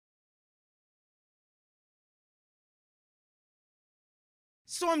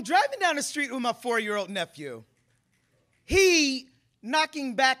So I'm driving down the street with my 4-year-old nephew. He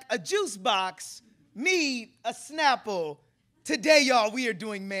knocking back a juice box, me a Snapple. Today, y'all, we are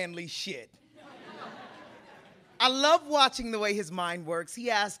doing manly shit. I love watching the way his mind works. He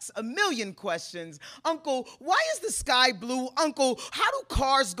asks a million questions. Uncle, why is the sky blue? Uncle, how do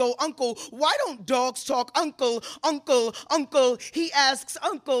cars go? Uncle, why don't dogs talk? Uncle, uncle, uncle. He asks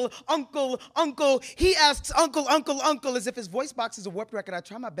uncle, uncle, uncle. He asks uncle, uncle, uncle, as if his voice box is a warped record. I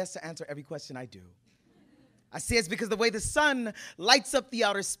try my best to answer every question I do. I say it's because the way the sun lights up the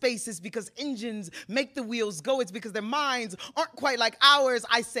outer space is because engines make the wheels go. It's because their minds aren't quite like ours.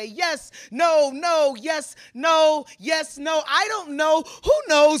 I say yes, no, no, yes, no, yes, no. I don't know. Who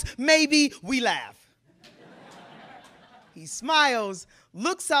knows? Maybe. We laugh. He smiles,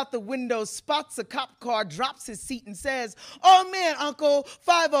 looks out the window, spots a cop car, drops his seat and says, "Oh man, Uncle,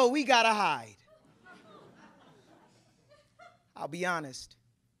 5-0, we gotta hide." I'll be honest.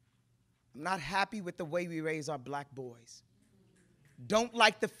 I'm not happy with the way we raise our black boys. Don't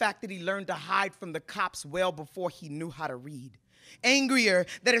like the fact that he learned to hide from the cops well before he knew how to read. Angrier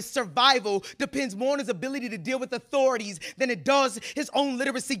that his survival depends more on his ability to deal with authorities than it does his own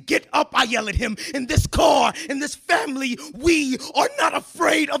literacy. Get up, I yell at him. In this car, in this family, we are not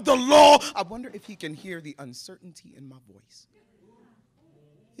afraid of the law. I wonder if he can hear the uncertainty in my voice.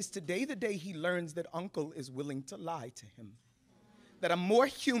 Is today the day he learns that Uncle is willing to lie to him? That I'm more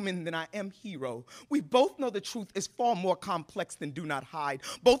human than I am hero. We both know the truth is far more complex than do not hide.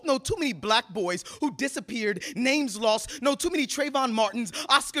 Both know too many black boys who disappeared, names lost, know too many Trayvon Martins,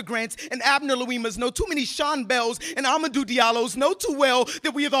 Oscar Grants, and Abner Louimas, know too many Sean Bells and Amadou Diallos, know too well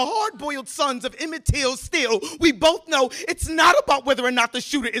that we are the hard-boiled sons of Emmett Till. Still, we both know it's not about whether or not the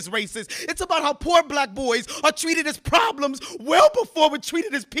shooter is racist. It's about how poor black boys are treated as problems well before we're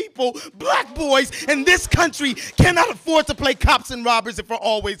treated as people. Black boys in this country cannot afford to play cops and robbers if we're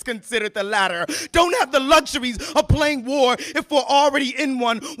always considered the latter. Don't have the luxuries of playing war if we're already in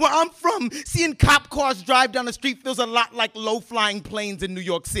one. Where I'm from, seeing cop cars drive down the street feels a lot like low-flying planes in New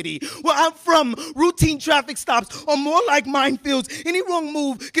York City. Where I'm from, routine traffic stops are more like minefields. Any wrong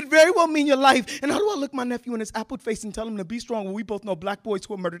move could very well mean your life. And how do I look my nephew in his apple face and tell him to be strong when we both know black boys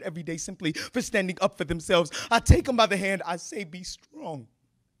who are murdered every day simply for standing up for themselves? I take him by the hand, I say be strong.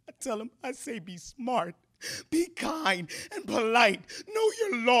 I tell him, I say be smart. Be kind and polite. Know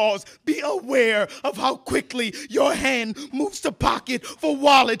your laws. Be aware of how quickly your hand moves to pocket for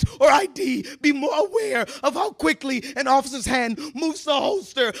wallet or ID. Be more aware of how quickly an officer's hand moves to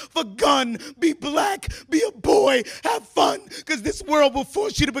holster for gun. Be black. Be a boy. Have fun. Because this world will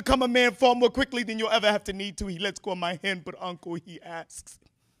force you to become a man far more quickly than you'll ever have to need to. He lets go of my hand, but Uncle, he asks,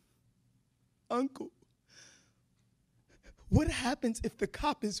 Uncle, what happens if the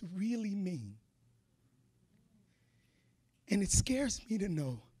cop is really mean? And it scares me to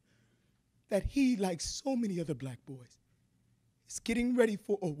know that he, like so many other black boys, is getting ready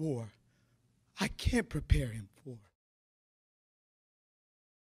for a war I can't prepare him for.